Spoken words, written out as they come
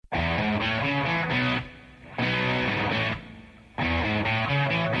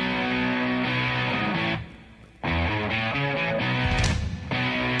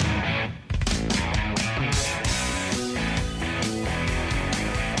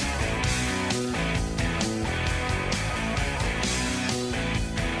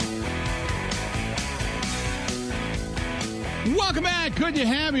Welcome back. Good to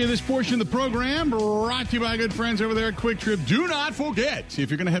have you. This portion of the program brought to you by good friends over there at Quick Trip. Do not forget, if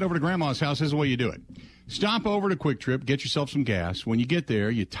you're going to head over to Grandma's house, this is the way you do it. Stop over to Quick Trip, get yourself some gas. When you get there,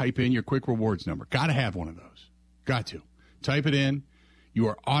 you type in your Quick Rewards number. Got to have one of those. Got to. Type it in. You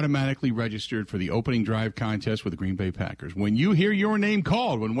are automatically registered for the opening drive contest with the Green Bay Packers. When you hear your name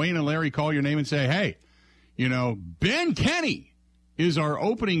called, when Wayne and Larry call your name and say, hey, Ben Kenny is our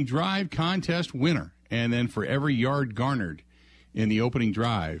opening drive contest winner. And then for every yard garnered in the opening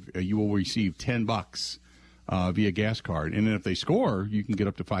drive, you will receive $10 via gas card. And then if they score, you can get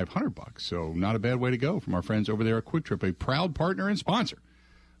up to $500. So not a bad way to go from our friends over there at Quick Trip, a proud partner and sponsor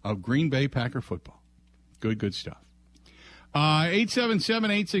of Green Bay Packer football. Good stuff.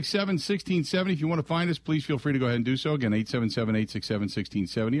 877-867-1670. If you want to find us, please feel free to go ahead and do so. Again,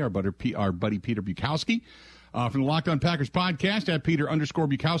 877-867-1670. Our buddy Peter Bukowski from the Locked On Packers podcast at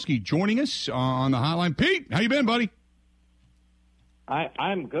Peter_Bukowski joining us on the hotline. Pete, how you been, buddy?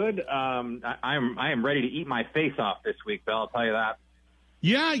 I'm good. I am ready to eat my face off this week, Bill. I'll tell you that.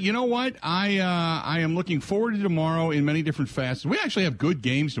 Yeah, you know what? I am looking forward to tomorrow in many different facets. We actually have good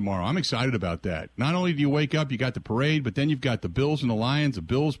games tomorrow. I'm excited about that. Not only do you wake up, you got the parade, but then you've got the Bills and the Lions. The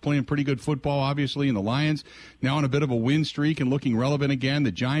Bills playing pretty good football, obviously, and the Lions now on a bit of a win streak and looking relevant again.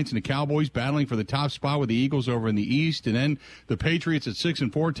 The Giants and the Cowboys battling for the top spot with the Eagles over in the East, and then the Patriots at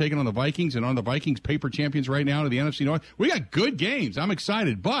 6-4 taking on the Vikings, and on the Vikings paper champions right now to the NFC North. We got good games. I'm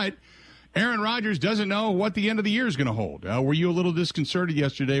excited, but Aaron Rodgers doesn't know what the end of the year is going to hold. Were you a little disconcerted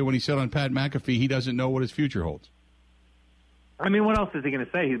yesterday when he said on Pat McAfee he doesn't know what his future holds? I mean, what else is he going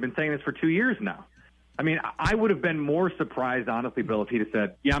to say? He's been saying this for 2 years now. I mean, I would have been more surprised, honestly, Bill, if he'd have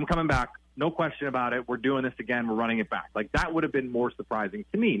said, yeah, I'm coming back. No question about it. We're doing this again. We're running it back. Like, that would have been more surprising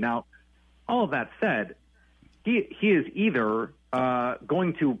to me. Now, all of that said, he is either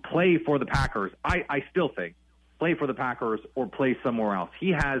going to play for the Packers, I still think, play for the Packers or play somewhere else. He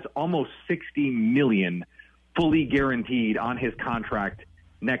has almost $60 million fully guaranteed on his contract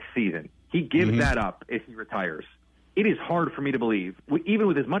next season. He gives that up if he retires. It is hard for me to believe, even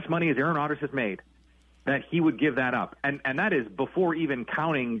with as much money as Aaron Rodgers has made, that he would give that up. And that is before even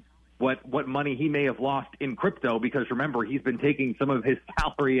counting what money he may have lost in crypto, because remember, he's been taking some of his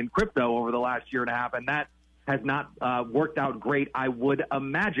salary in crypto over the last year and a half, and that has not worked out great, I would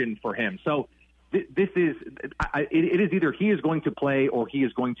imagine, for him. So this is it is either he is going to play or he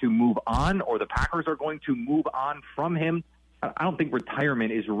is going to move on, or the Packers are going to move on from him. I don't think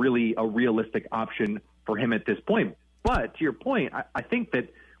retirement is really a realistic option for him at this point. But to your point, I think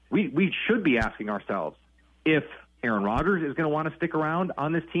that we should be asking ourselves if Aaron Rodgers is going to want to stick around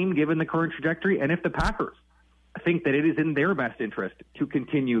on this team given the current trajectory, and if the Packers think that it is in their best interest to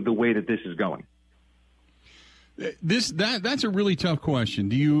continue the way that this is going. That's a really tough question.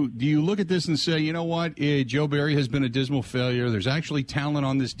 Do you look at this and say, you know what, Joe Barry has been a dismal failure. There's actually talent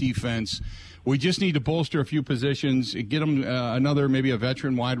on this defense. We just need to bolster a few positions, get them maybe a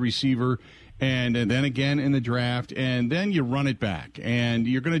veteran wide receiver, and then again in the draft, and then you run it back. And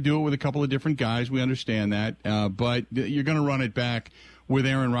you're going to do it with a couple of different guys. We understand that, but you're going to run it back with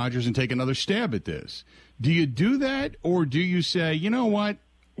Aaron Rodgers and take another stab at this. Do you do that, or do you say, you know what?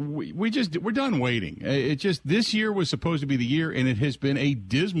 We're done waiting. This year was supposed to be the year, and it has been a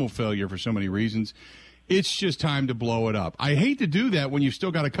dismal failure for so many reasons. It's just time to blow it up. I hate to do that when you've still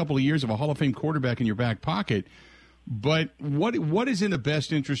got a couple of years of a Hall of Fame quarterback in your back pocket, but what is in the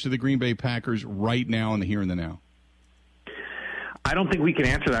best interest of the Green Bay Packers right now in the here and the now? I don't think we can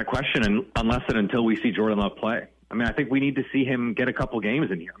answer that question unless and until we see Jordan Love play. I mean, I think we need to see him get a couple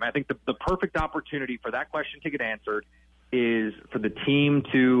games in here. I mean, I think the perfect opportunity for that question to get answered is for the team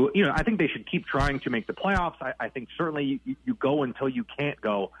to, I think they should keep trying to make the playoffs. I think certainly you go until you can't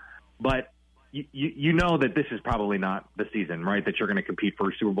go, but you know that this is probably not the season, right, that you're going to compete for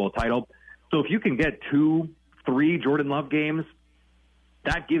a Super Bowl title. So if you can get 2-3 Jordan Love games,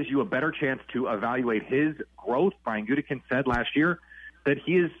 that gives you a better chance to evaluate his growth. Brian Gutekunst said last year that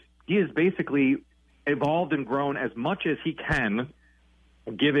he is basically evolved and grown as much as he can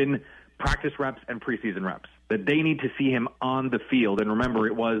given practice reps and preseason reps, that they need to see him on the field. And remember,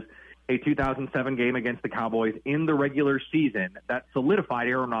 it was a 2007 game against the Cowboys in the regular season that solidified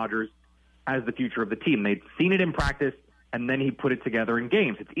Aaron Rodgers as the future of the team. They'd seen it in practice, and then he put it together in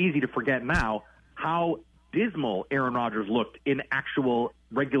games. It's easy to forget now how dismal Aaron Rodgers looked in actual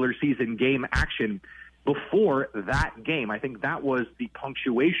regular season game action before that game. I think that was the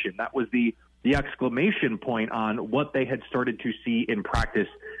punctuation. That was the exclamation point on what they had started to see in practice,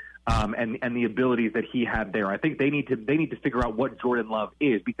 and the abilities that he had there. I think they need to figure out what Jordan Love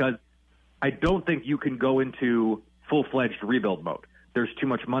is, because I don't think you can go into full-fledged rebuild mode. There's too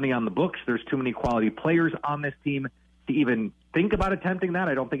much money on the books. There's too many quality players on this team. to even think about attempting that.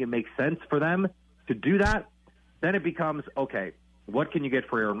 I don't think it makes sense for them to do that. Then it becomes, okay, what can you get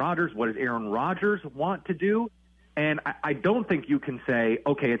for Aaron Rodgers? What does Aaron Rodgers want to do? And I don't think you can say,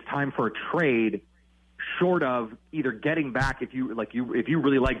 okay, it's time for a trade short of either getting back if you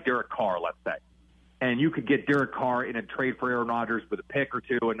really like Derek Carr, let's say, and you could get Derek Carr in a trade for Aaron Rodgers with a pick or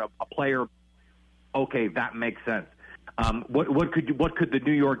two and a player. Okay, that makes sense. What could the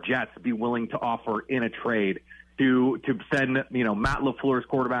New York Jets be willing to offer in a trade to send Matt LaFleur's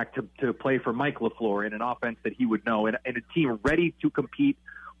quarterback to play for Mike LaFleur in an offense that he would know and a team ready to compete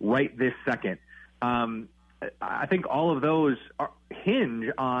right this second? I think all of those hinge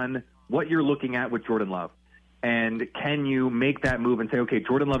on what you're looking at with Jordan Love. And can you make that move and say, okay,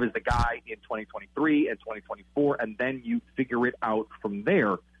 Jordan Love is the guy in 2023 and 2024, and then you figure it out from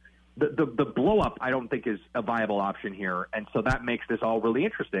there? The blow-up, I don't think, is a viable option here, and so that makes this all really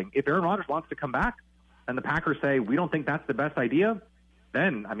interesting. If Aaron Rodgers wants to come back and the Packers say, we don't think that's the best idea,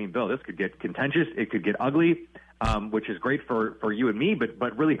 then, I mean, Bill, this could get contentious. It could get ugly, which is great for you and me,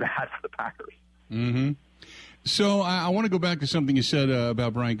 but really bad for the Packers. Mm-hmm. So I want to go back to something you said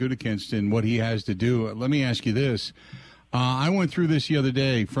about Brian Gutekunst and what he has to do. Let me ask you this. I went through this the other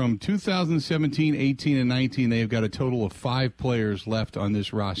day. From 2017, 18, and 19, they've got a total of 5 players left on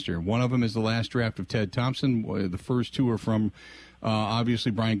this roster. One of them is the last draft of Ted Thompson. The first 2 are from,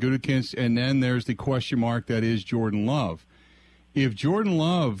 obviously, Brian Gutekunst. And then there's the question mark that is Jordan Love. If Jordan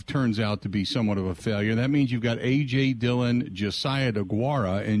Love turns out to be somewhat of a failure, that means you've got A.J. Dillon, Josiah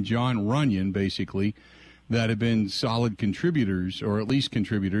DeGuara, and John Runyon, basically, that have been solid contributors, or at least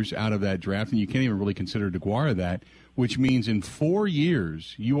contributors, out of that draft, and you can't even really consider DeGuara that, which means in 4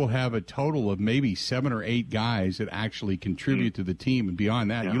 years you will have a total of maybe 7 or 8 guys that actually contribute to the team, and beyond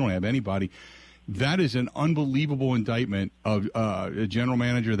that, you don't have anybody. That is an unbelievable indictment of a general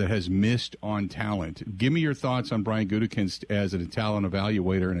manager that has missed on talent. Give me your thoughts on Brian Gutekunst as a talent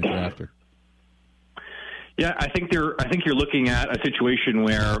evaluator and a drafter. Yeah, I think you're looking at a situation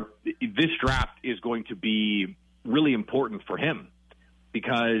where this draft is going to be really important for him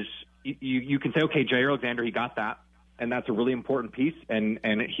because you can say, okay, Jair Alexander, he got that, and that's a really important piece, and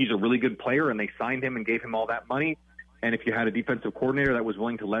he's a really good player, and they signed him and gave him all that money. And if you had a defensive coordinator that was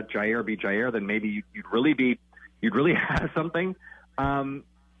willing to let Jair be Jair, then maybe you'd really have something.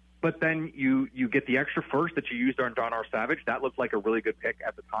 But then you get the extra first that you used on Darnell Savage. That looked like a really good pick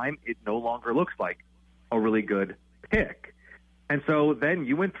at the time. It no longer looks like a really good pick. And so then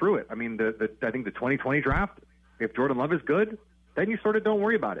you went through it. I mean, I think the 2020 draft, if Jordan Love is good, then you sort of don't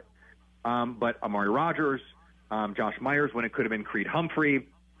worry about it. But Amari Rodgers, Josh Myers when it could have been Creed Humphrey,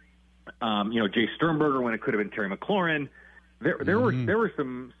 Jay Sternberger when it could have been Terry McLaurin. There were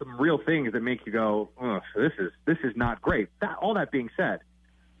some real things that make you go, this is not great. All that being said,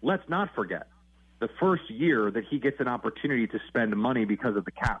 let's not forget the first year that he gets an opportunity to spend money because of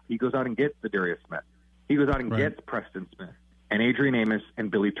the cap. He goes out and gets the Darius Smith. He goes out and gets Preston Smith and Adrian Amos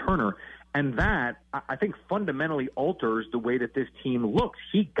and Billy Turner. And that, I think, fundamentally alters the way that this team looks.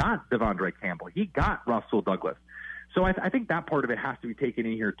 He got Devondre Campbell. He got Russell Douglas. So I think that part of it has to be taken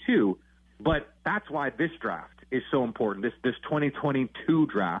in here, too. But that's why this draft is so important. This 2022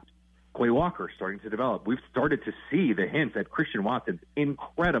 draft, Quay Walker starting to develop. We've started to see the hints at Christian Watson's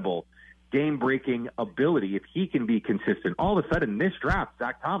incredible game-breaking ability. If he can be consistent, all of a sudden, this draft,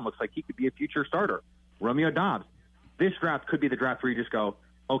 Zach Tom looks like he could be a future starter. Romeo Doubs. This draft could be the draft where you just go,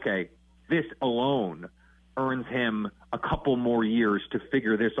 okay, this alone earns him a couple more years to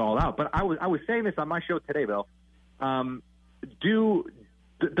figure this all out. But I was saying this on my show today, Bill.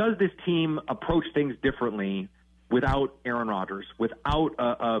 Does this team approach things differently without Aaron Rodgers, without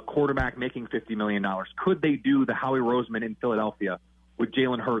a quarterback making $50 million? Could they do the Howie Roseman in Philadelphia with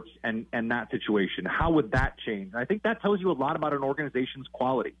Jalen Hurts and that situation? How would that change? I think that tells you a lot about an organization's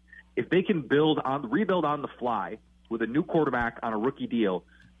quality. If they can rebuild on the fly with a new quarterback on a rookie deal,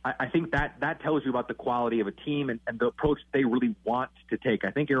 I think that tells you about the quality of a team and the approach they really want to take.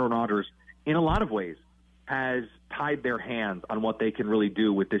 I think Aaron Rodgers, in a lot of ways, has tied their hands on what they can really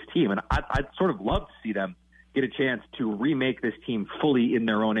do with this team. And I'd sort of love to see them get a chance to remake this team fully in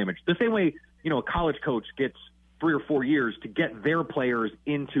their own image. The same way, a college coach gets 3 or 4 years to get their players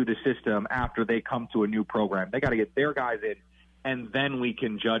into the system after they come to a new program. They got to get their guys in, and then we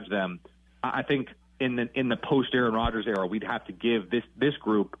can judge them. I think in the post-Aaron Rodgers era, we'd have to give this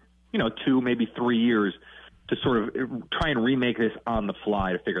group, 2, maybe 3 years to sort of try and remake this on the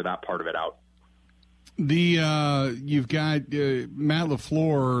fly to figure that part of it out. You've got Matt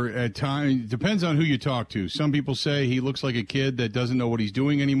LaFleur at times. Depends on who you talk to. Some people say he looks like a kid that doesn't know what he's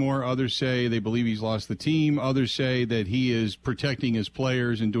doing anymore. Others say they believe he's lost the team. Others say that he is protecting his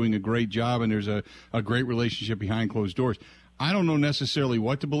players and doing a great job, and there's a great relationship behind closed doors. I don't know necessarily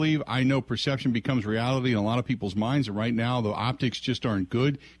what to believe. I know perception becomes reality in a lot of people's minds, and right now the optics just aren't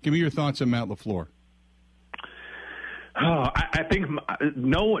good. Give me your thoughts on Matt LaFleur. I think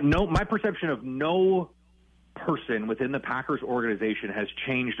my perception of no person within the Packers organization has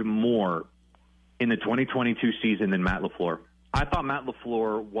changed more in the 2022 season than Matt LaFleur. I thought Matt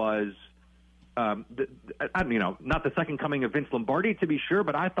LaFleur was, not the second coming of Vince Lombardi, to be sure,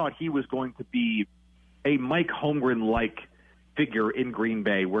 but I thought he was going to be a Mike Holmgren-like figure in Green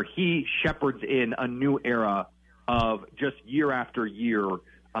Bay, where he shepherds in a new era of just year after year.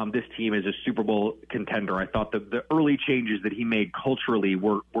 This team is a Super Bowl contender. I thought the early changes that he made culturally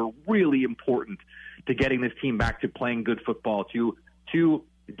were really important to getting this team back to playing good football, to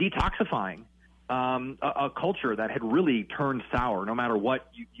detoxifying a culture that had really turned sour. No matter what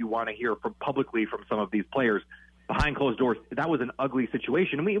you want to hear publicly from some of these players behind closed doors, that was an ugly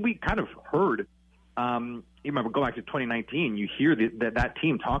situation. And we kind of heard, you remember, go back to 2019, you hear that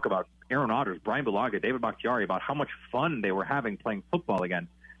team talk about Aaron Rodgers, Brian Bulaga, David Bakhtiari, about how much fun they were having playing football again.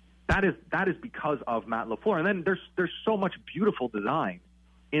 That is because of Matt LaFleur. And then there's so much beautiful design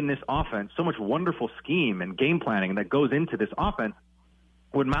in this offense, so much wonderful scheme and game planning that goes into this offense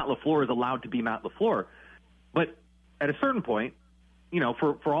when Matt LaFleur is allowed to be Matt LaFleur. But at a certain point,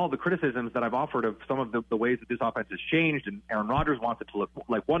 for all the criticisms that I've offered of some of the ways that this offense has changed, and Aaron Rodgers wants it to look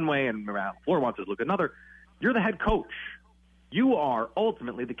like one way and Matt LaFleur wants it to look another, you're the head coach. You are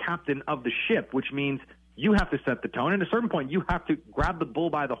ultimately the captain of the ship, which means you have to set the tone. And at a certain point, you have to grab the bull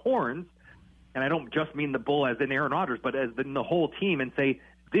by the horns. And I don't just mean the bull as in Aaron Rodgers, but as in the whole team, and say,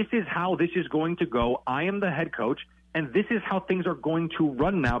 this is how this is going to go. I am the head coach, and this is how things are going to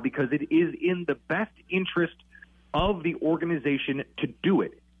run now, because it is in the best interest of the organization to do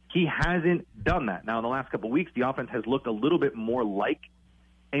it. He hasn't done that. Now, in the last couple of weeks, the offense has looked a little bit more like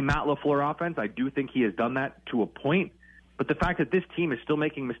a Matt LaFleur offense. I do think he has done that to a point. But the fact that this team is still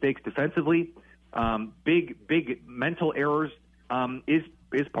making mistakes defensively, big mental errors,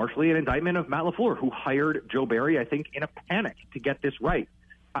 is partially an indictment of Matt LaFleur, who hired Joe Barry, I think, in a panic to get this right.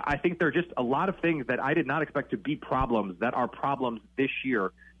 I think there are just a lot of things that I did not expect to be problems that are problems this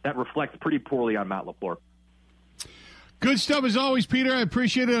year that reflect pretty poorly on Matt LaFleur. Good stuff as always, Peter. I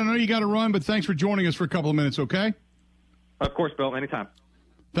appreciate it. I know you got to run, but thanks for joining us for a couple of minutes, okay? Of course, Bill. Anytime.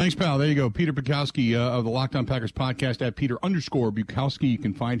 Thanks, pal. There you go. Peter Bukowski of the Locked On Packers podcast at Peter_Bukowski. You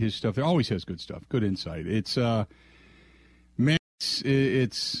can find his stuff there. Always has good stuff, good insight. It's, man,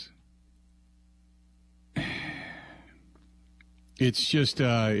 it's just,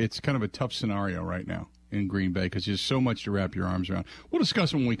 it's kind of a tough scenario right now in Green Bay because there's so much to wrap your arms around. We'll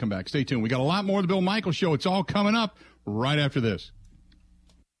discuss it when we come back. Stay tuned. We got a lot more of the Bill Michaels Show. It's all coming up right after this.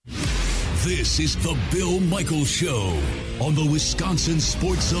 This is the Bill Michaels Show on the Wisconsin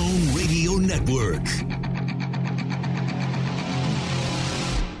Sports Zone Radio Network.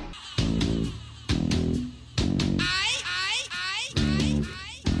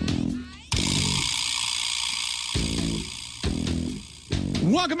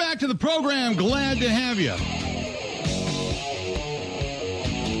 Welcome back to the program. Glad to have you.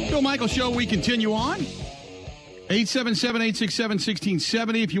 Bill Michaels Show, we continue on.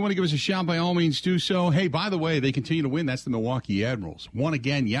 877-867-1670. If you want to give us a shout, by all means, do so. Hey, by the way, they continue to win. That's the Milwaukee Admirals. Won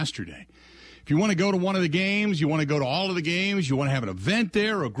again yesterday. If you want to go to one of the games, you want to go to all of the games, you want to have an event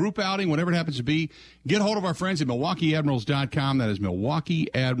there, a group outing, whatever it happens to be, get hold of our friends at MilwaukeeAdmirals.com. That is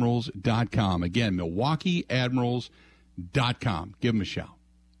MilwaukeeAdmirals.com. Again, MilwaukeeAdmirals.com. Give them a shout.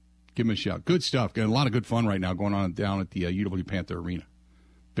 Give them a shout. Good stuff. Got a lot of good fun right now going on down at the UW Panther Arena.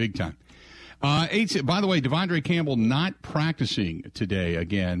 Big time. By the way, Devondre Campbell not practicing today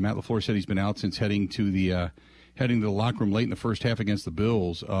again. Matt LaFleur said he's been out since heading to the locker room late in the first half against the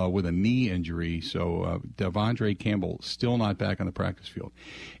Bills with a knee injury. So Devondre Campbell still not back on the practice field.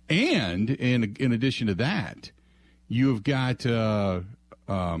 And in addition to that, you've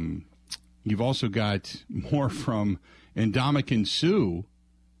also got more from Ndamukong Suh,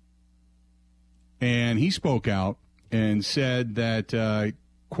 and he spoke out and said that.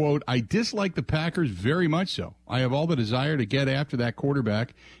 Quote, I dislike the Packers very much so. I have all the desire to get after that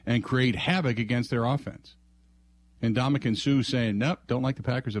quarterback and create havoc against their offense. And Ndamukong Suh saying, nope, don't like the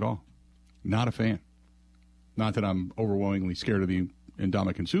Packers at all. Not a fan. Not that I'm overwhelmingly scared of the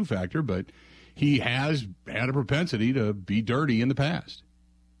Ndamukong Suh factor, but he has had a propensity to be dirty in the past.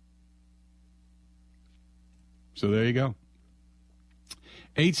 So there you go.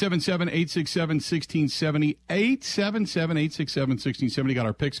 877-867-1670. 877-867-1670. Got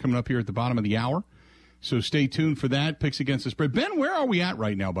our picks coming up here at the bottom of the hour. So stay tuned for that. Picks against the spread. Ben, where are we at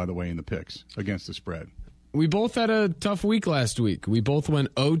right now, by the way, in the picks against the spread? We both had a tough week last week. We both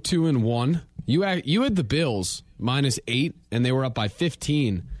went 0-2-1. You had the Bills -8, and they were up by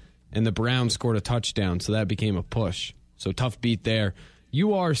 15, and the Browns scored a touchdown, so that became a push. So tough beat there.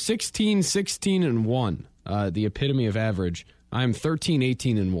 You are 16-16-1, the epitome of average. I'm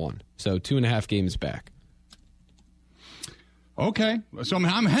 13-18-1, so 2.5 games back. Okay, so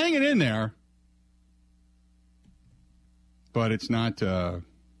I'm hanging in there, but it's not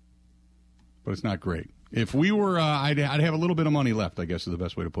great. If we were, I'd have a little bit of money left, I guess is the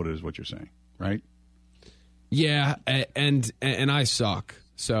best way to put it, is what you're saying, right? Yeah, and I suck,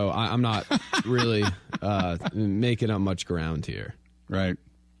 so I'm not really making up much ground here. Right.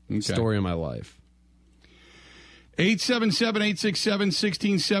 Okay. Story of my life.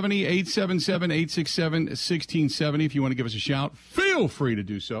 877-867-1670, 877-867-1670. If you want to give us a shout, feel free to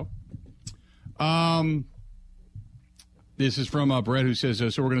do so. This is from Brett, who says, so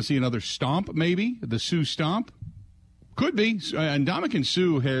we're going to see another stomp, maybe? The Sue stomp? Could be. And Ndamukong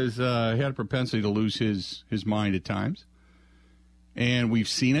Suh has had a propensity to lose his mind at times. And we've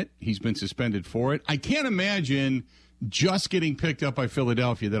seen it. He's been suspended for it. I can't imagine just getting picked up by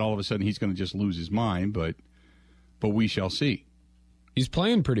Philadelphia that all of a sudden he's going to just lose his mind, but we shall see. He's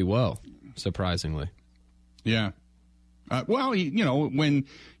playing pretty well, surprisingly. Yeah. Well, when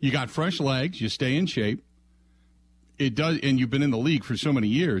you got fresh legs, you stay in shape. It does, and you've been in the league for so many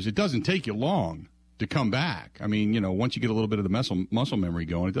years, it doesn't take you long to come back. I mean, once you get a little bit of the muscle memory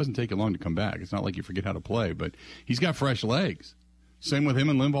going, it doesn't take you long to come back. It's not like you forget how to play, but he's got fresh legs. Same with him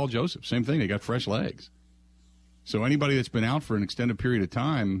and Linval Joseph. Same thing. They got fresh legs. So anybody that's been out for an extended period of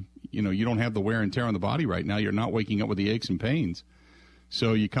time, you don't have the wear and tear on the body right now. You're not waking up with the aches and pains.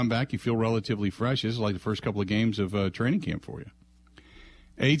 So you come back, you feel relatively fresh. This is like the first couple of games of training camp for you.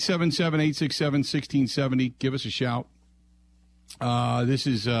 877-867-1670. Give us a shout. This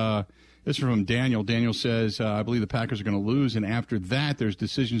is from Daniel. Daniel says, I believe the Packers are going to lose, and after that, there's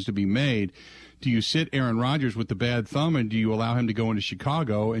decisions to be made. Do you sit Aaron Rodgers with the bad thumb, and do you allow him to go into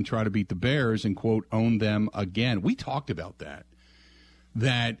Chicago and try to beat the Bears and, quote, own them again? We talked about that.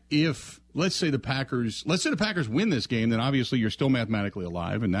 That if, let's say the Packers win this game, then obviously you're still mathematically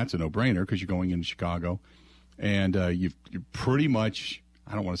alive, and that's a no-brainer because you're going into Chicago. And you're pretty much,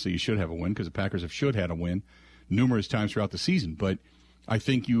 I don't want to say you should have a win because the Packers should have had a win numerous times throughout the season. But I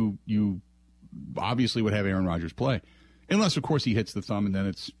think you obviously would have Aaron Rodgers play. Unless, of course, he hits the thumb, and then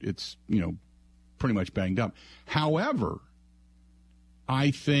it's pretty much banged up. However,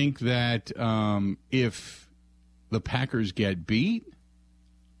 I think that if the Packers get beat,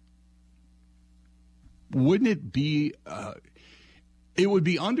 wouldn't it be it would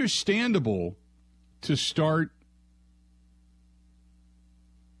be understandable to sit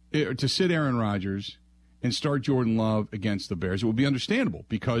Aaron Rodgers and start Jordan Love against the Bears. It would be understandable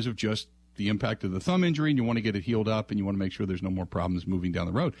because of just the impact of the thumb injury, and you want to get it healed up, and you want to make sure there's no more problems moving down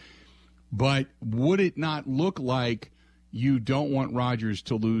the road. But would it not look like you don't want Rodgers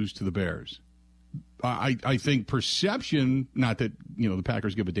to lose to the Bears? I think perception, not that the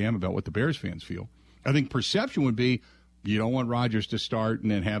Packers give a damn about what the Bears fans feel. I think perception would be you don't want Rodgers to start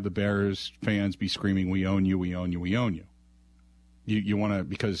and then have the Bears fans be screaming, "We own you, we own you, we own you." You want to,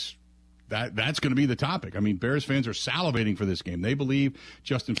 because that's going to be the topic. I mean, Bears fans are salivating for this game. They believe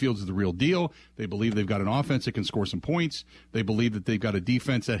Justin Fields is the real deal. They believe they've got an offense that can score some points. They believe that they've got a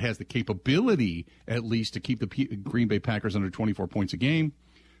defense that has the capability, at least, to keep the Green Bay Packers under 24 points a game.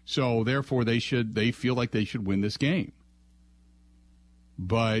 So, therefore, they feel like they should win this game.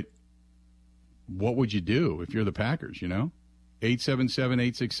 But what would you do if you're the Packers,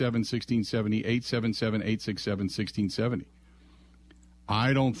 877-867-1670, 877-867-1670.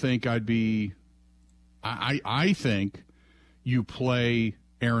 I don't think I'd be – I think you play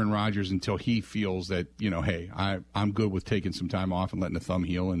Aaron Rodgers until he feels that, hey, I'm good with taking some time off and letting the thumb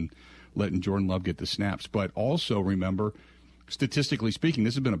heal and letting Jordan Love get the snaps. But also remember, statistically speaking,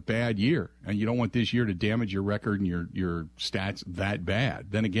 this has been a bad year, and you don't want this year to damage your record and your stats that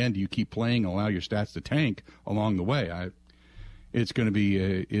bad. Then again, do you keep playing and allow your stats to tank along the way? It's going to be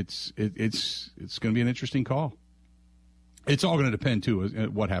it's going to be an interesting call. It's all going to depend, too,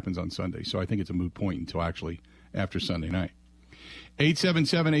 what happens on Sunday. So I think it's a moot point until actually after Sunday night.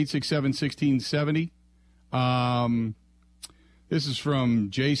 877-867-1670. This is from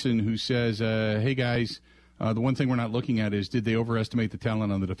Jason, who says, hey, guys, the one thing we're not looking at is, did they overestimate the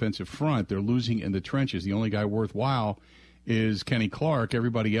talent on the defensive front? They're losing in the trenches. The only guy worthwhile is Kenny Clark.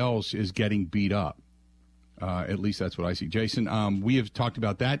 Everybody else is getting beat up. At least that's what I see. Jason, we have talked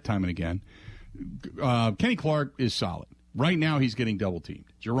about that time and again. Kenny Clark is solid. Right now, he's getting double-teamed.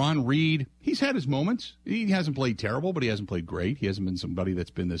 Jerron Reed, he's had his moments. He hasn't played terrible, but he hasn't played great. He hasn't been somebody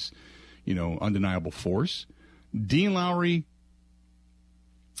that's been this, undeniable force. Dean Lowry,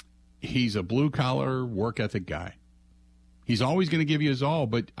 he's a blue-collar, work-ethic guy. He's always going to give you his all,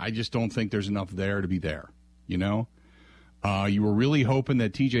 but I just don't think there's enough there to be there, You were really hoping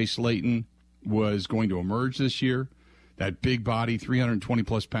that T.J. Slayton was going to emerge this year, that big body,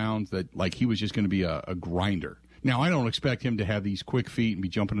 320-plus pounds, that like he was just going to be a grinder. Now, I don't expect him to have these quick feet and be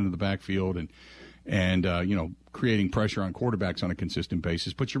jumping into the backfield and creating pressure on quarterbacks on a consistent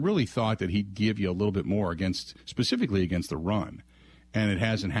basis, but you really thought that he'd give you a little bit more specifically against the run, and it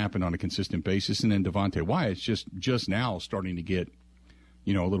hasn't happened on a consistent basis. And then Devontae Wyatt's just now starting to get,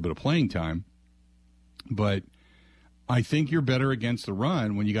 a little bit of playing time, but I think you're better against the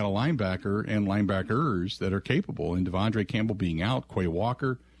run when you got a linebacker and linebackers that are capable, and Devondre Campbell being out, Quay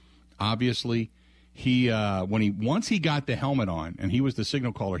Walker, obviously. Once he got the helmet on and he was the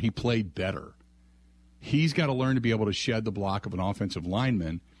signal caller, he played better. He's got to learn to be able to shed the block of an offensive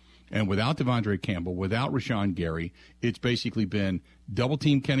lineman. And without Devondre Campbell, without Rashawn Gary, it's basically been double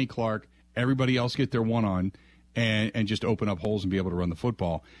team Kenny Clark, everybody else get their one on, and just open up holes and be able to run the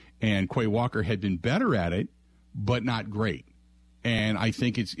football. And Quay Walker had been better at it, but not great. And I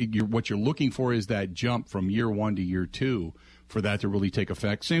think what you're looking for is that jump from year one to year two for that to really take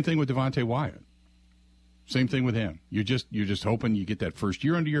effect. Same thing with Devontae Wyatt. Same thing with him. You're just hoping you get that first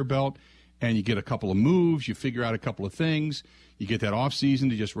year under your belt and you get a couple of moves, you figure out a couple of things, you get that off season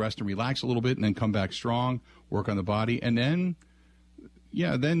to just rest and relax a little bit and then come back strong, work on the body, and then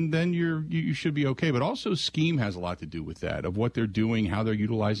you should be okay. But also scheme has a lot to do with that, of what they're doing, how they're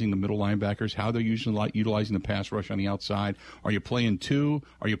utilizing the middle linebackers, how they're utilizing the pass rush on the outside. Are you playing 2?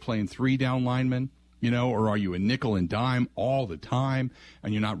 Are you playing 3 down linemen? Or are you a nickel and dime all the time,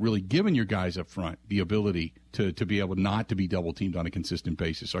 and you're not really giving your guys up front the ability to be able not to be double-teamed on a consistent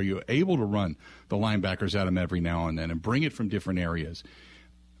basis? Are you able to run the linebackers at them every now and then and bring it from different areas?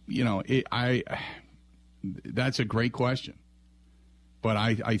 That's a great question. But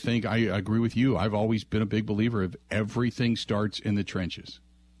I think I agree with you. I've always been a big believer of everything starts in the trenches.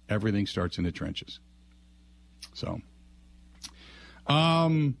 Everything starts in the trenches. So,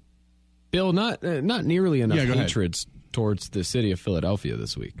 Bill, not nearly enough hatreds towards the city of Philadelphia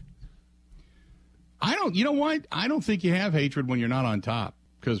this week. You know what? I don't think you have hatred when you're not on top,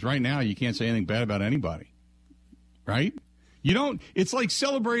 because right now you can't say anything bad about anybody, right? You don't. It's like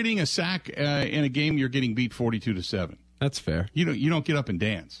celebrating a sack in a game you're getting beat 42-7. That's fair. You don't get up and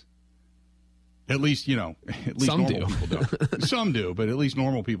dance. At least some normal people don't. Some do, but at least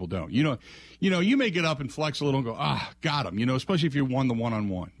normal people don't. You may get up and flex a little and go, got him. Especially if you won the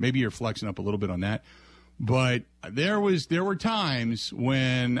one-on-one. Maybe you're flexing up a little bit on that. But there were times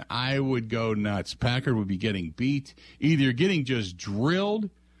when I would go nuts. Packard would be getting beat, either getting just drilled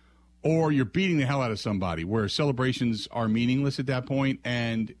or you're beating the hell out of somebody, where celebrations are meaningless at that point,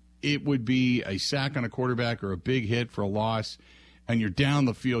 and it would be a sack on a quarterback or a big hit for a loss, and you're down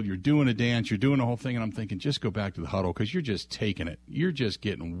the field, you're doing a dance, you're doing the whole thing, and I'm thinking, just go back to the huddle because you're just taking it. You're just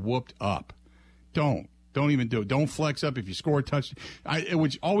getting whooped up. Don't even do it. Don't flex up if you score a touchdown.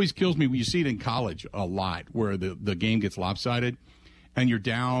 Which always kills me when you see it in college a lot, where the game gets lopsided, and you're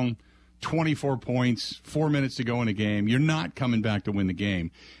down 24 points, 4 minutes to go in a game. You're not coming back to win the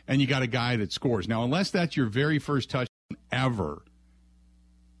game, and you got a guy that scores. Now, unless that's your very first touchdown ever,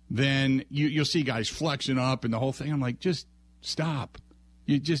 then you'll see guys flexing up and the whole thing. I'm like, just stop.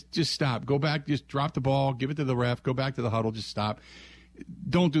 You just stop. Go back. Just drop the ball. Give it to the ref. Go back to the huddle. Just stop.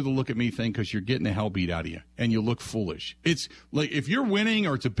 Don't do the look at me thing, because you're getting the hell beat out of you and you look foolish. It's like, if you're winning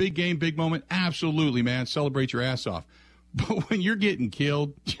or it's a big game, big moment, absolutely, man, celebrate your ass off. But when you're getting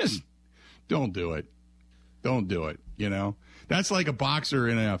killed, just don't do it. Don't do it. That's like a boxer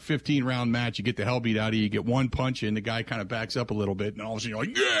in a 15-round match. You get the hell beat out of you. You get one punch in, the guy kind of backs up a little bit, and all of a sudden you're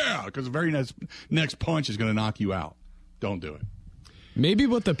like, yeah, because the very next punch is going to knock you out. Don't do it. Maybe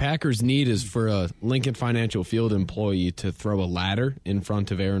what the Packers need is for a Lincoln Financial Field employee to throw a ladder in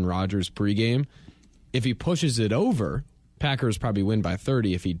front of Aaron Rodgers pregame. If he pushes it over, Packers probably win by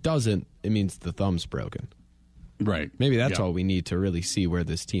 30. If he doesn't, it means the thumb's broken. Right. Maybe that's all we need to really see where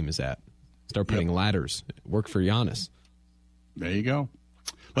this team is at. Start putting ladders. Work for Giannis. There you go.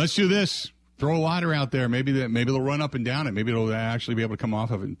 Let's do this. Throw a ladder out there. Maybe they'll run up and down it. Maybe it'll actually be able to come off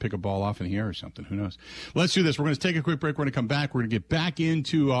of it and pick a ball off in here or something. Who knows? Let's do this. We're going to take a quick break. We're going to come back. We're going to get back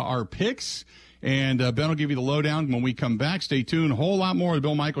into our picks. And Ben will give you the lowdown when we come back. Stay tuned. A whole lot more of the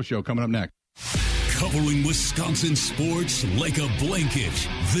Bill Michaels Show coming up next. Covering Wisconsin sports like a blanket.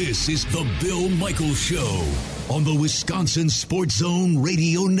 This is the Bill Michaels Show on the Wisconsin Sports Zone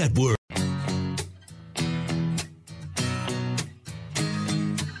Radio Network.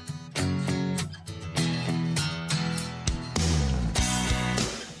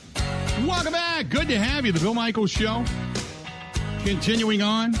 Welcome back. Good to have you. The Bill Michaels Show. Continuing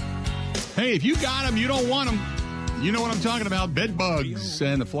on. Hey, if you got them, you don't want them. You know what I'm talking about. Bed bugs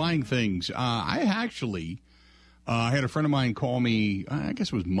and the flying things. I actually had a friend of mine call me, I guess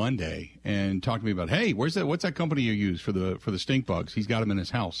it was Monday, and talk to me about, hey, what's that company you use for the stink bugs? He's got them in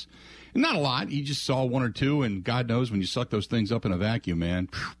his house. And not a lot. He just saw one or two, and God knows when you suck those things up in a vacuum, man,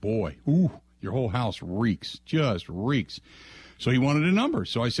 boy, your whole house reeks, just reeks. So he wanted a number.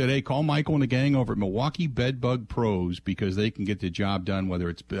 So I said, hey, call Michael and the gang over at Milwaukee Bed Bug Pros because they can get the job done, whether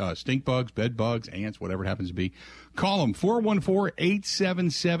it's stink bugs, bed bugs, ants, whatever it happens to be. Call them,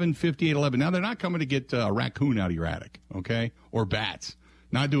 414-877-5811. Now, they're not coming to get a raccoon out of your attic, okay, or bats.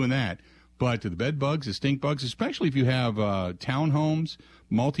 Not doing that. But the bed bugs, the stink bugs, especially if you have townhomes,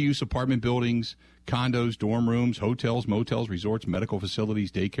 multi-use apartment buildings, condos, dorm rooms, hotels, motels, resorts, medical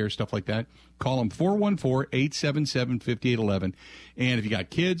facilities, daycare, stuff like that. Call them 414-877-5811. And if you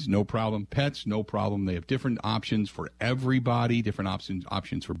got kids, no problem. Pets, no problem. They have different options for everybody, different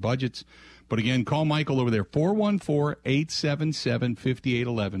options for budgets. But again, call Michael over there,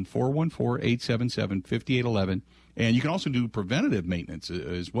 414-877-5811, 414-877-5811. And you can also do preventative maintenance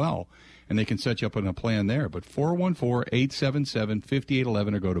as well. And they can set you up on a plan there. But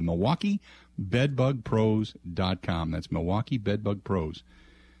 414-877-5811 or go to MilwaukeeBedBugPros.com. That's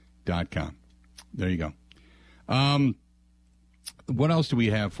MilwaukeeBedBugPros.com. There you go. What else do we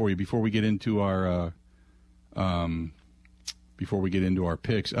have for you before we get into our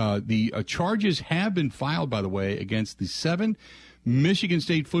picks? The charges have been filed, by the way, against the 7 Michigan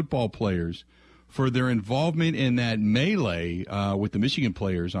State football players for their involvement in that melee with the Michigan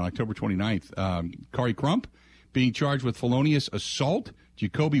players on October 29th. Kari Crump being charged with felonious assault,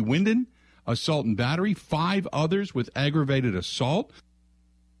 Jacoby Winden, assault and battery, 5 others with aggravated assault.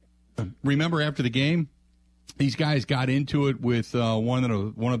 Remember, after the game, these guys got into it with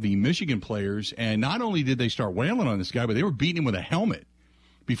one of the Michigan players, and not only did they start wailing on this guy, but they were beating him with a helmet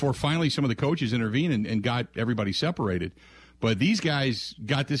before finally some of the coaches intervened and got everybody separated. But these guys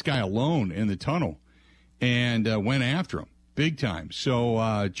got this guy alone in the tunnel and went after him big time.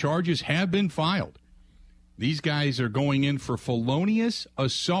 So charges have been filed. These guys are going in for felonious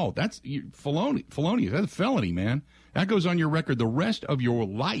assault. That's felonious. That's a felony, man. That goes on your record the rest of your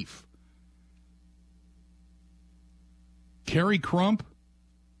life. Kari Crump,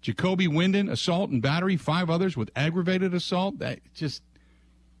 Jacoby Winden, assault and battery, 5 others with aggravated assault. It's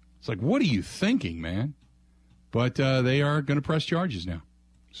like, what are you thinking, man? But they are going to press charges now.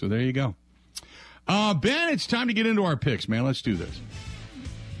 So there you go. Ben, it's time to get into our picks, man. Let's do this.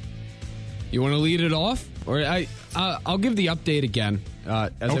 You want to lead it off? Or I'll give the update again.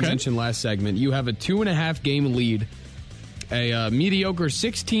 As I mentioned last segment, you have a 2.5 game lead, a mediocre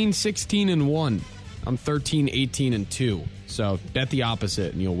 16-16-1. I'm 13-18-2. So bet the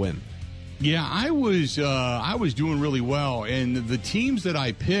opposite and you'll win. Yeah, I was doing really well, and the teams that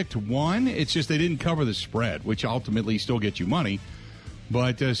I picked won. It's just they didn't cover the spread, which ultimately still gets you money.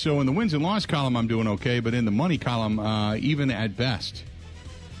 But so in the wins and loss column, I'm doing okay, but in the money column, even at best.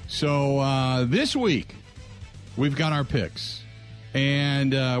 So this week, we've got our picks,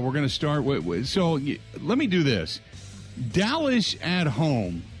 and we're going to start with. So let me do this: Dallas at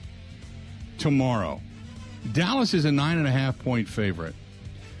home tomorrow. Dallas is a 9.5-point favorite.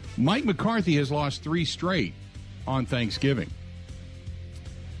 Mike McCarthy has lost 3 straight on Thanksgiving.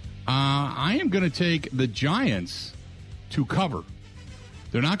 I am going to take the Giants to cover.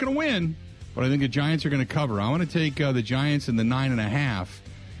 They're not going to win, but I think the Giants are going to cover. I want to take the Giants in the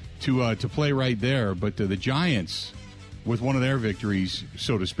 9.5 to play right there. But the Giants, with one of their victories,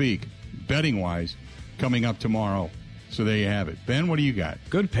 so to speak, betting-wise, coming up tomorrow. So there you have it. Ben, what do you got?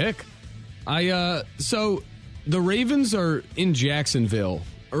 Good pick. So the Ravens are in Jacksonville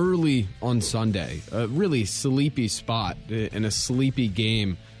early on Sunday, a really sleepy spot in a sleepy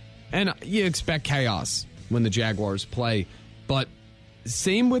game. And you expect chaos when the Jaguars play. But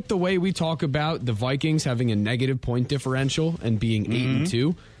same with the way we talk about the Vikings having a negative point differential and being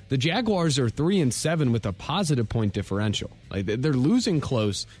 8-2. The Jaguars are 3-7 with a positive point differential. Like, they're losing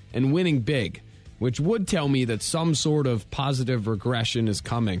close and winning big, which would tell me that some sort of positive regression is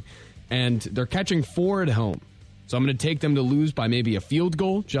coming. And they're catching 4 at home. So I'm going to take them to lose by maybe a field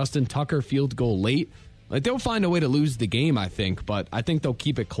goal. Justin Tucker field goal late. Like, they'll find a way to lose the game, I think, but I think they'll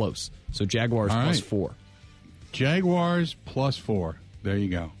keep it close. So Jaguars plus 4. Jaguars plus 4. There you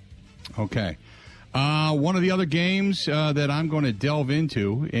go. Okay. One of the other games that I'm going to delve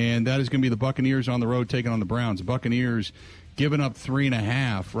into, and that is going to be the Buccaneers on the road taking on the Browns. The Buccaneers giving up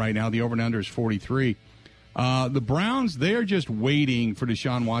 3.5 right now. The over and under is 43. The Browns, they're just waiting for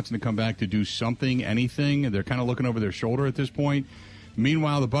Deshaun Watson to come back to do something, anything. They're kind of looking over their shoulder at this point.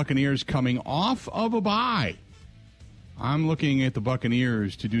 Meanwhile, the Buccaneers coming off of a bye. I'm looking at the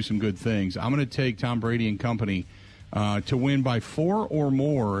Buccaneers to do some good things. I'm going to take Tom Brady and company to win by 4 or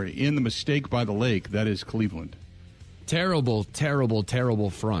more in the mistake by the lake. That is Cleveland. Terrible, terrible, terrible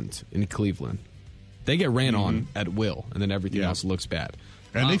front in Cleveland. They get ran on at will, and then everything else looks bad.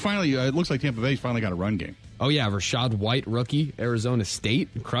 And they finally, it looks like Tampa Bay's finally got a run game. Oh, yeah, Rashad White, rookie, Arizona State,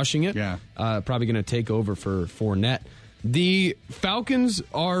 crushing it. Yeah. Probably going to take over for Fournette. The Falcons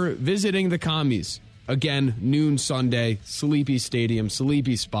are visiting the Commies. Again, noon Sunday, sleepy stadium,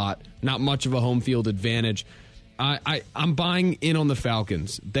 sleepy spot, not much of a home field advantage. I'm buying in on the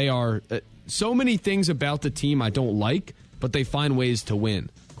Falcons. They are so many things about the team I don't like, but they find ways to win.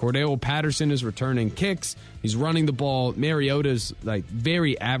 Cordell Patterson is returning kicks. He's running the ball. Mariota's like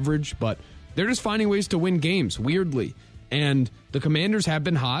very average, but they're just finding ways to win games, weirdly. And the Commanders have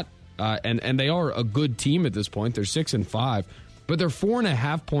been hot, and they are a good team at this point. They're 6-5, but they're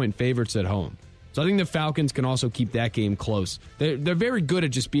 4.5-point favorites at home. So I think the Falcons can also keep that game close. They're very good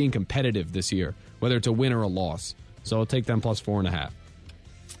at just being competitive this year, whether it's a win or a loss. So I'll take them plus 4.5.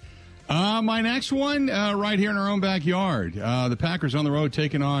 My next one, right here in our own backyard. The Packers on the road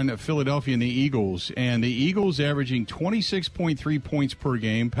taking on Philadelphia and the Eagles. And the Eagles averaging 26.3 points per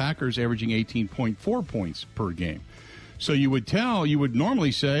game. Packers averaging 18.4 points per game. So you would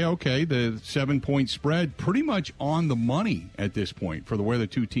normally say, okay, the 7-point spread pretty much on the money at this point for where the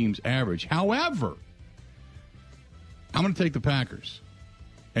two teams average. However, I'm going to take the Packers.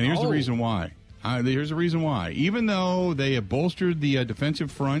 And here's the reason why. Here's the reason why. Even though they have bolstered the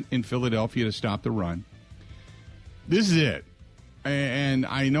defensive front in Philadelphia to stop the run, this is it. And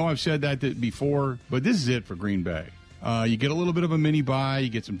I know I've said that before, but this is it for Green Bay. You get a little bit of a mini bye. You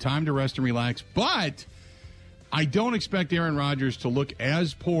get some time to rest and relax. But I don't expect Aaron Rodgers to look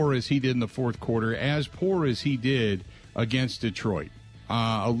as poor as he did in the fourth quarter, as poor as he did against Detroit.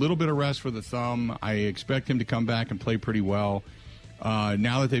 A little bit of rest for the thumb. I expect him to come back and play pretty well.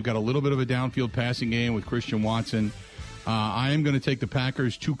 Now that they've got a little bit of a downfield passing game with Christian Watson, I am going to take the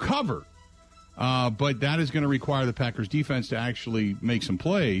Packers to cover. But that is going to require the Packers defense to actually make some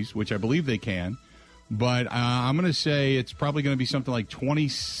plays, which I believe they can. But I'm going to say it's probably going to be something like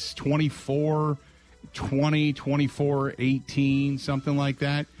 24, 20, 24, 18, something like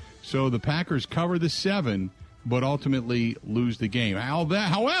that. So the Packers cover the 7, but ultimately lose the game.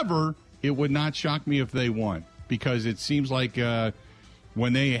 However, it would not shock me if they won, because it seems like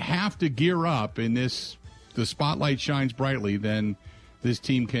when they have to gear up and the spotlight shines brightly, then this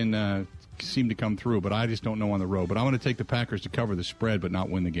team can seem to come through. But I just don't know on the road. But I'm going to take the Packers to cover the spread but not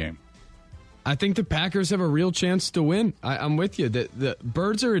win the game. I think the Packers have a real chance to win. I'm with you. The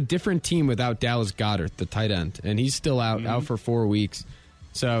Birds are a different team without Dallas Goedert, the tight end, and he's still out for 4 weeks.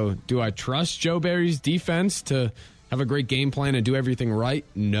 So do I trust Joe Barry's defense to have a great game plan and do everything right?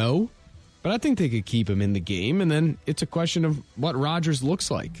 No. But I think they could keep him in the game, and then it's a question of what Rodgers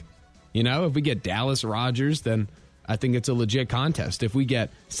looks like. You know, if we get Dallas Rodgers, then I think it's a legit contest. If we get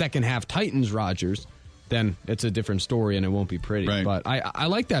second-half Titans Rodgers, then it's a different story, and it won't be pretty. Right. But I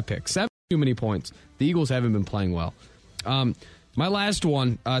like that pick. 7 too many points. The Eagles haven't been playing well. My last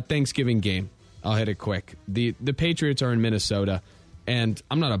one, Thanksgiving game. I'll hit it quick. The Patriots are in Minnesota, and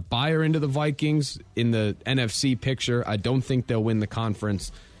I'm not a buyer into the Vikings in the NFC picture. I don't think they'll win the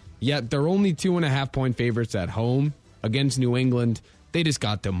conference. Yet they're only 2.5-point favorites at home against New England. They just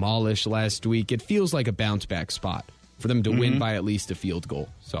got demolished last week. It feels like a bounce-back spot for them to win by at least a field goal.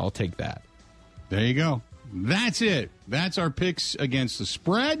 So I'll take that. There you go. That's it. That's our picks against the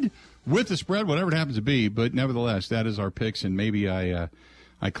spread, with the spread, whatever it happens to be. But nevertheless, that is our picks, and maybe I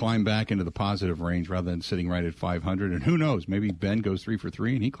climb back into the positive range rather than sitting right at 500. And who knows? Maybe Ben goes 3 for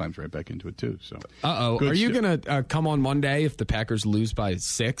 3 and he climbs right back into it too. So, are you going to come on Monday if the Packers lose by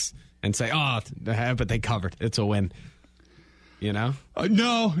 6 and say, but they covered? It's a win. You know?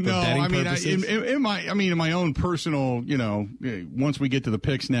 No. I mean, in my own personal, once we get to the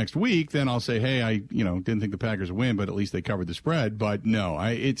picks next week, then I'll say, hey, I didn't think the Packers would win, but at least they covered the spread. But no,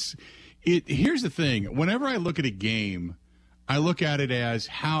 here's the thing. Whenever I look at a game, I look at it as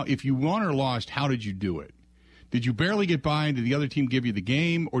if you won or lost, how did you do it? Did you barely get by and did the other team give you the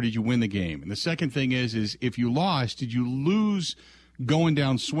game, or did you win the game? And the second thing is if you lost, did you lose going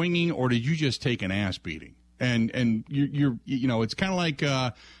down swinging, or did you just take an ass beating? And you know, it's kind of like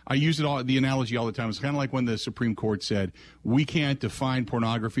I use the analogy all the time. It's kind of like when the Supreme Court said we can't define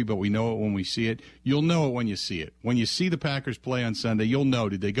pornography, but we know it when we see it. You'll know it when you see it. When you see the Packers play on Sunday, you'll know,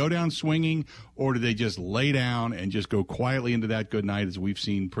 did they go down swinging, or did they just lay down and just go quietly into that good night, as we've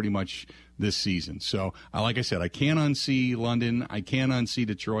seen pretty much this season. So, like I said, I can't unsee London. I can't unsee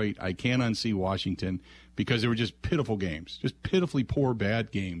Detroit. I can't unsee Washington, because they were just pitiful games, just pitifully poor,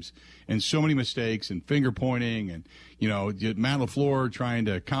 bad games, and so many mistakes and finger pointing, and, you know, Matt LaFleur trying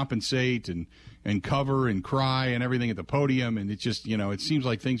to compensate and cover and cry and everything at the podium. And it's just, you know, it seems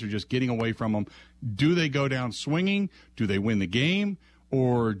like things are just getting away from them. Do they go down swinging? Do they win the game?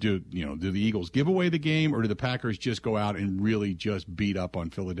 Or do the Eagles give away the game, or do the Packers just go out and really just beat up on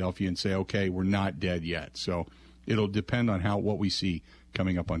Philadelphia and say, okay, we're not dead yet? So it'll depend on what we see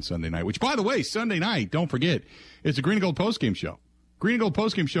coming up on Sunday night, which, by the way, Sunday night, don't forget, it's a Green and Gold postgame show. Green and Gold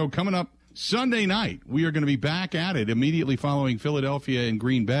postgame show coming up Sunday night. We are going to be back at it immediately following Philadelphia and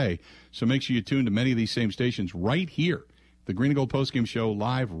Green Bay. So make sure you tune to many of these same stations right here. The Green and Gold postgame show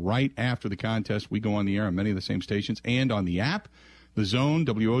live right after the contest. We go on the air on many of the same stations and on the app. The Zone,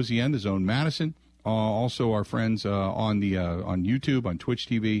 WOZN, The Zone Madison. Also our friends on YouTube, on Twitch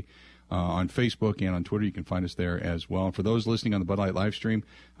TV, on Facebook, and on Twitter. You can find us there as well. And for those listening on the Bud Light live stream,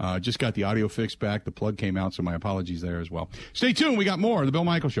 just got the audio fixed back. The plug came out, so my apologies there as well. Stay tuned. We got more of the Bill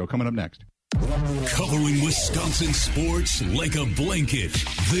Michaels Show coming up next. Covering Wisconsin sports like a blanket.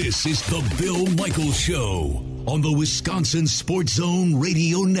 This is the Bill Michaels Show on the Wisconsin Sports Zone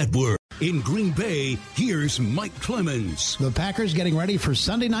Radio Network. In Green Bay, here's Mike Clemens. The Packers getting ready for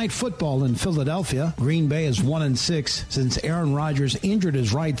Sunday Night Football in Philadelphia. Green Bay is 1-6 since Aaron Rodgers injured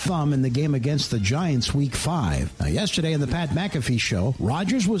his right thumb in the game against the Giants Week 5. Now, yesterday in the Pat McAfee Show,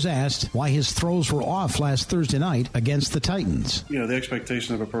 Rodgers was asked why his throws were off last Thursday night against the Titans. You know, the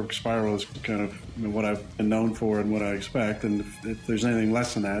expectation of a perfect spiral is kind of what I've been known for and what I expect. And if there's anything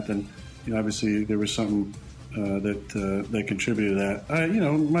less than that, then, you know, obviously there was something that contributed to that. You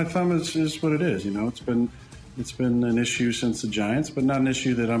know, my thumb is what it is. You know, it's been an issue since the Giants, but not an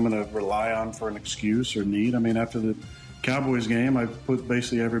issue that I'm going to rely on for an excuse or need. I mean, after the Cowboys game, I put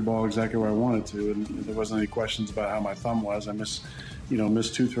basically every ball exactly where I wanted to, and there wasn't any questions about how my thumb was. I missed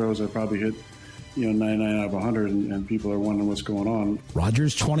 2 throws. I probably hit 99 out of 100, and people are wondering what's going on.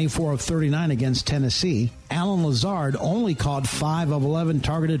 Rodgers 24 of 39 against Tennessee. Alan Lazard only caught 5 of 11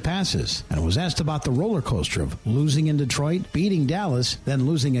 targeted passes, and was asked about the roller coaster of losing in Detroit, beating Dallas, then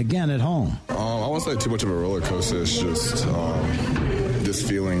losing again at home. I won't say too much of a roller coaster. It's just this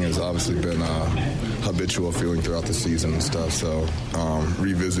feeling has obviously been a habitual feeling throughout the season and stuff, so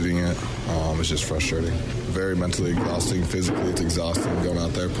revisiting it is just frustrating. Very mentally exhausting. Physically, it's exhausting going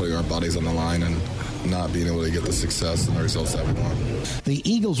out there, putting our bodies on the line, and not being able to get the success and the results that we want. The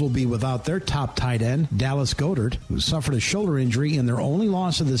Eagles will be without their top tight end, Dallas Goedert, who suffered a shoulder injury in their only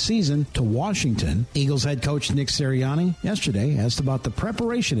loss of the season to Washington. Eagles head coach Nick Sirianni yesterday asked about the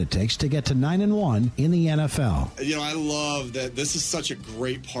preparation it takes to get to 9-1 in the NFL. You know, I love that this is such a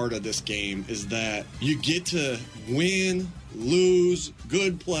great part of this game, is that you get to win, lose,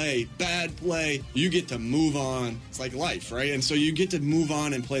 good play, bad play, you get to move on. It's like life, right? And so you get to move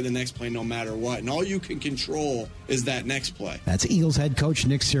on and play the next play no matter what. And all you can control is that next play. That's Eagles head coach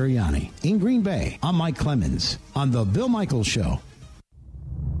Nick Sirianni. In Green Bay, I'm Mike Clemens on The Bill Michaels Show.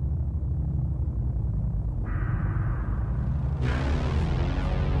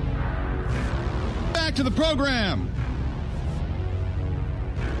 Back to the program.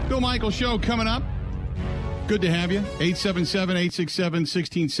 Bill Michaels Show coming up. Good to have you.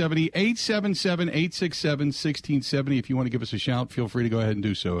 877-867-1670. 877-867-1670. If you want to give us a shout, feel free to go ahead and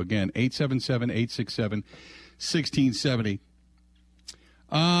do so. Again, 877-867-1670.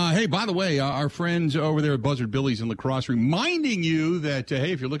 Hey, by the way, our friends over there at Buzzard Billy's in La Crosse reminding you that,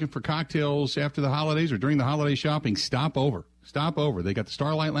 hey, if you're looking for cocktails after the holidays or during the holiday shopping, stop over. Stop over. They got the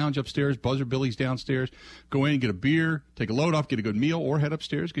Starlight Lounge upstairs, Buzzard Billy's downstairs. Go in, get a beer, take a load off, get a good meal, or head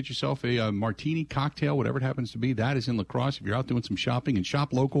upstairs, get yourself a martini, cocktail, whatever it happens to be. That is in La Crosse. If you're out doing some shopping, and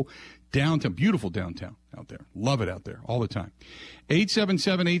shop local, downtown, beautiful downtown out there. Love it out there all the time.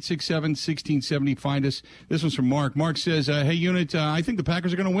 877-867-1670. Find us. This one's from Mark. Mark says, hey, Unit, I think the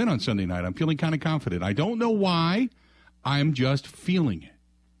Packers are going to win on Sunday night. I'm feeling kind of confident. I don't know why. I'm just feeling it.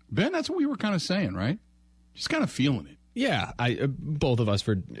 Ben, that's what we were kind of saying, right? Just kind of feeling it. Yeah, both of us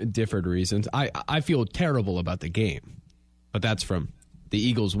for different reasons. I feel terrible about the game, but that's from the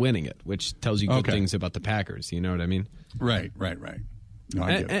Eagles winning it, which tells you good things about the Packers. You know what I mean? Right. No,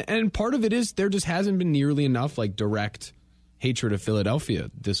 and part of it is there just hasn't been nearly enough like direct hatred of Philadelphia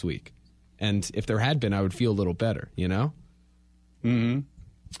this week. And if there had been, I would feel a little better, you know? Mm-hmm.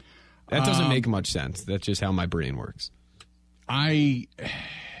 That doesn't make much sense. That's just how my brain works. I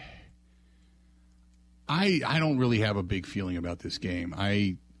don't really have a big feeling about this game.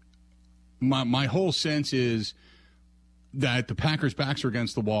 My whole sense is that the Packers' backs are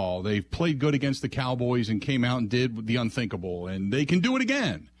against the wall. They've played good against the Cowboys and came out and did the unthinkable, and they can do it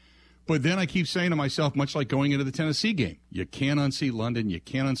again. But then I keep saying to myself, much like going into the Tennessee game, you can't unsee London, you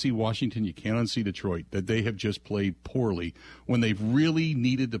can't unsee Washington, you can't unsee Detroit, that they have just played poorly when they've really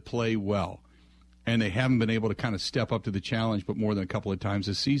needed to play well. And they haven't been able to kind of step up to the challenge but more than a couple of times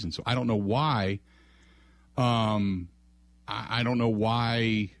this season. So I don't know why. I don't know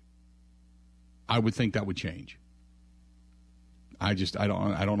why I would think that would change. I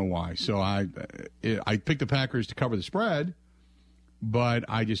don't know why. So I picked the Packers to cover the spread, but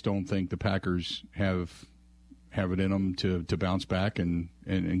I just don't think the Packers have it in them to bounce back and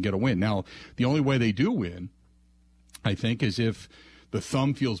get a win. Now, the only way they do win, I think, is if the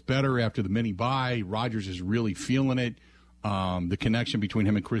thumb feels better after the mini bye. Rodgers is really feeling it. The connection between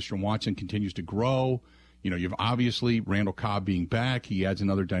him and Christian Watson continues to grow. You've obviously Randall Cobb being back. He adds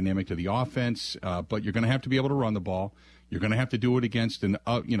another dynamic to the offense, but you're going to have to be able to run the ball. You're going to have to do it against an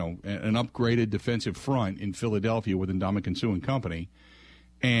upgraded defensive front in Philadelphia with Ndamukong Suh and company,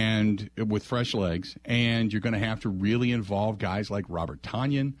 and with fresh legs. And you're going to have to really involve guys like Robert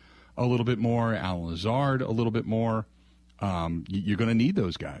Tonyan a little bit more, Alan Lazard a little bit more. You're going to need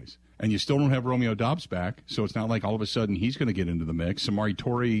those guys. And you still don't have Romeo Doubs back, so it's not like all of a sudden he's going to get into the mix. Samori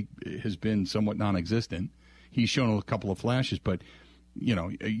Toure has been somewhat non-existent. He's shown a couple of flashes, but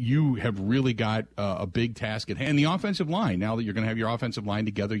you have really got a big task at hand. And the offensive line, now that you're going to have your offensive line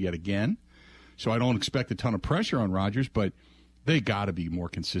together yet again, so I don't expect a ton of pressure on Rodgers, but they got to be more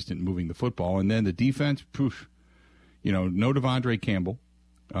consistent moving the football. And then the defense, poof, no Devondre Campbell.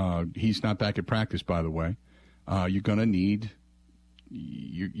 He's not back at practice, by the way. You're going to need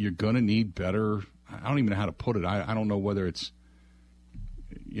better. I don't even know how to put it. I don't know whether it's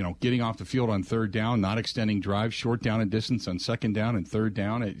getting off the field on third down, not extending drives, short down and distance on second down and third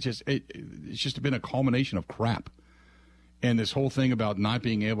down. It's just been a culmination of crap. And this whole thing about not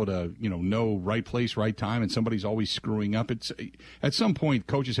being able to know right place, right time, and somebody's always screwing up. It's at some point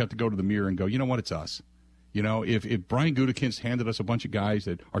coaches have to go to the mirror and go, you know what, it's us. If Brian Gutekunst handed us a bunch of guys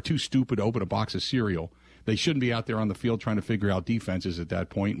that are too stupid to open a box of cereal, they shouldn't be out there on the field trying to figure out defenses at that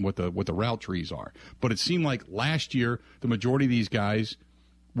point and what the route trees are. But it seemed like last year the majority of these guys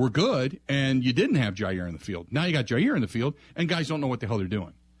were good, and you didn't have Jair in the field. Now you got Jair in the field, and guys don't know what the hell they're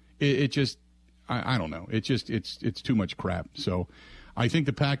doing. I don't know. It's too much crap. So I think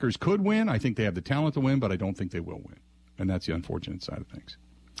the Packers could win. I think they have the talent to win, but I don't think they will win. And that's the unfortunate side of things.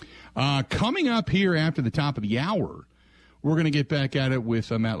 Coming up here after the top of the hour, we're going to get back at it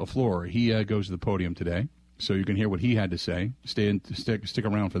with Matt LaFleur. He goes to the podium today, so you can hear what he had to say. Stick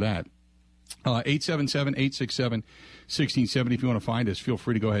around for that. 877-867-1670. If you want to find us, feel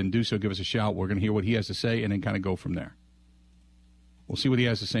free to go ahead and do so. Give us a shout. We're going to hear what he has to say and then kind of go from there. We'll see what he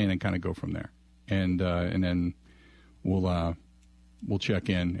has to say and then kind of go from there. And then we'll check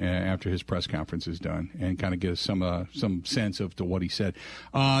in after his press conference is done and kind of get us some sense of to what he said.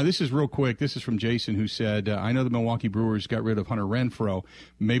 This is real quick. This is from Jason, who said, I know the Milwaukee Brewers got rid of Hunter Renfroe.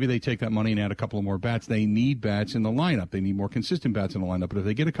 Maybe they take that money and add a couple of more bats. They need bats in the lineup. They need more consistent bats in the lineup. But if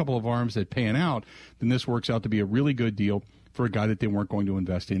they get a couple of arms that pan out, then this works out to be a really good deal for a guy that they weren't going to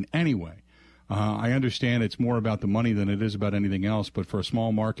invest in anyway. I understand it's more about the money than it is about anything else, but for a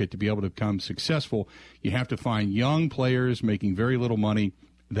small market to be able to become successful, you have to find young players making very little money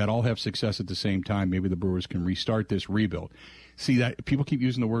that all have success at the same time. Maybe the Brewers can restart this rebuild. See, that people keep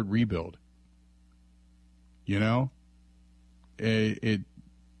using the word rebuild. Boy,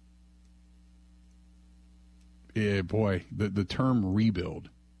 the term rebuild.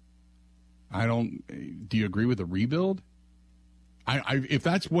 Do you agree with the rebuild? If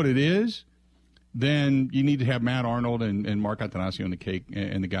that's what it is, then you need to have Matt Arnold and Mark Attanasio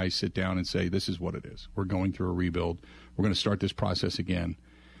and the guys sit down and say, this is what it is. We're going through a rebuild. We're going to start this process again.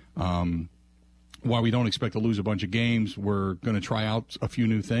 While we don't expect to lose a bunch of games, we're going to try out a few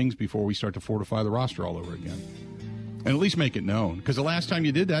new things before we start to fortify the roster all over again. And at least make it known. Because the last time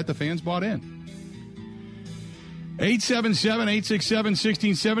you did that, the fans bought in.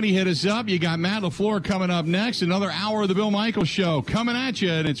 877-867-1670. Hit us up. You got Matt LaFleur coming up next. Another hour of the Bill Michaels Show coming at you,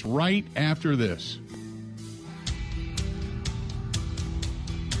 and it's right after this.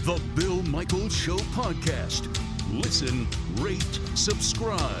 The Bill Michaels Show podcast. Listen, rate,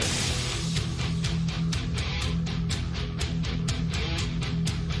 subscribe.